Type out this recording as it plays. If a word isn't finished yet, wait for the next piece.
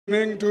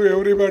Evening to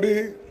everybody.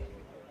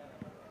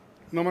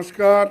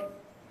 नमस्कार।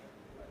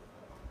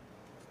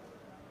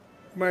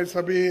 मैं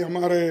सभी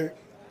हमारे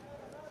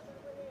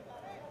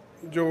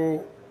जो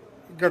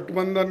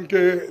गठबंधन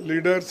के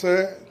लीडर्स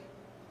हैं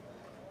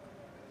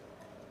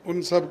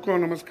उन सबको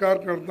नमस्कार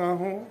करता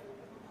हूं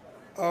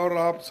और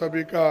आप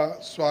सभी का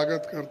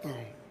स्वागत करता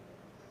हूं।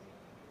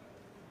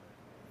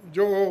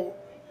 जो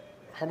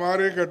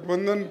हमारे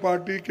गठबंधन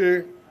पार्टी के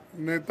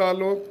नेता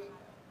लोग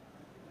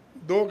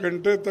 2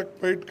 घंटे तक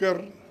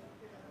बैठकर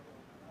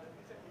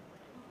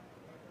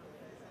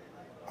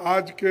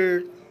आज के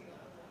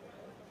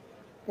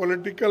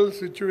पॉलिटिकल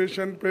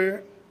सिचुएशन पे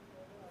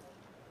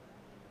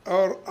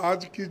और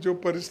आज की जो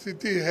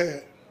परिस्थिति है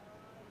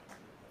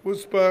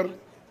उस पर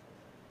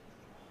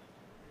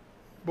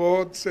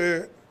बहुत से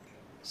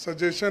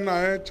सजेशन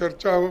आए,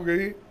 चर्चा हो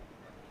गई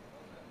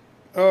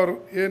और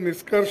ये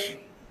निष्कर्ष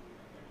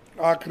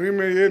आखिरी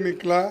में ये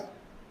निकला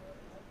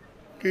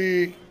कि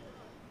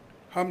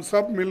हम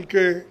सब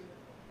मिलके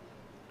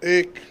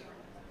एक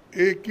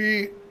ही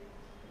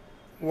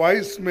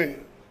वॉइस में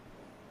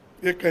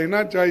ये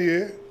कहना चाहिए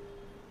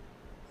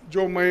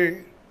जो मैं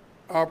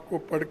आपको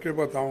पढ़ के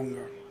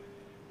बताऊंगा।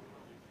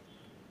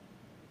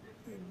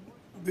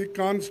 The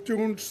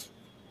constituents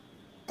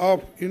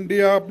of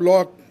India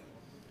bloc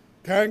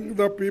thank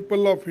the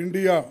people of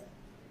India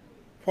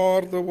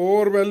for the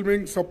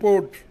overwhelming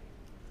support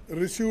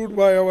received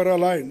by our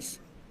alliance.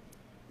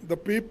 The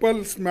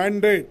people's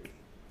mandate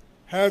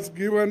has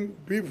given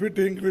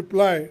befitting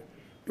reply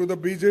to the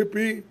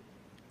BJP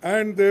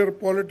and their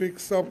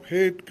politics of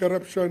hate,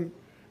 corruption,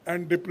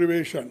 and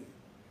deprivation.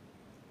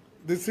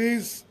 This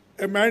is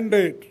a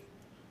mandate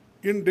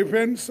in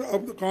defense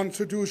of the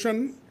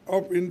Constitution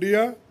of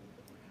India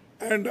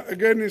and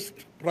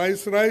against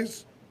price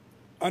rise,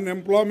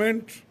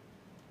 unemployment,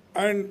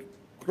 and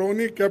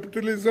crony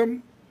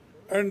capitalism,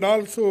 and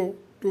also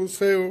to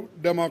save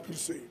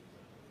democracy.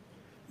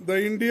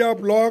 The India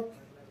bloc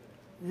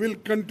will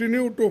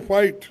continue to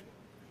fight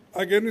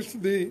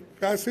against the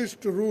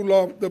fascist rule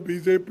of the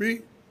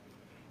BJP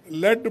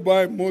led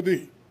by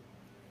Modi.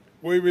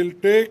 We will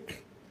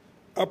take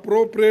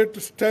appropriate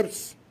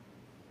steps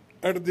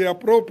at the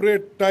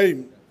appropriate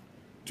time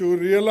to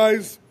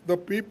realize the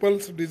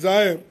people's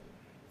desire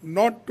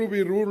not to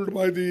be ruled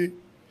by the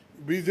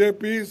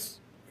BJP's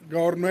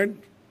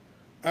government,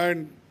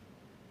 and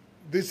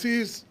this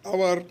is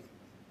our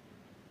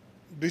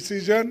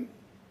decision,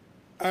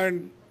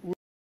 and we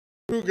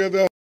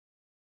together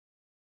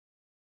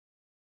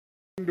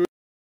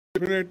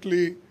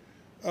definitely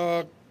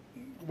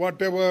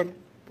whatever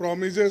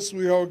promises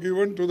we have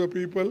given to the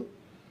people,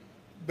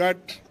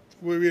 that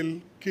we will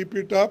keep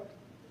it up.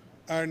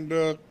 And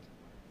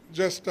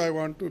just I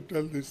want to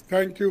tell this.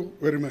 Thank you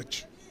very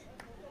much.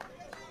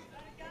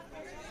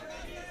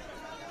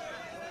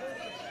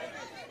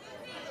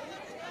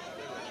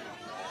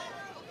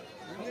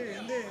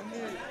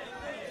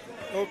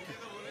 Okay.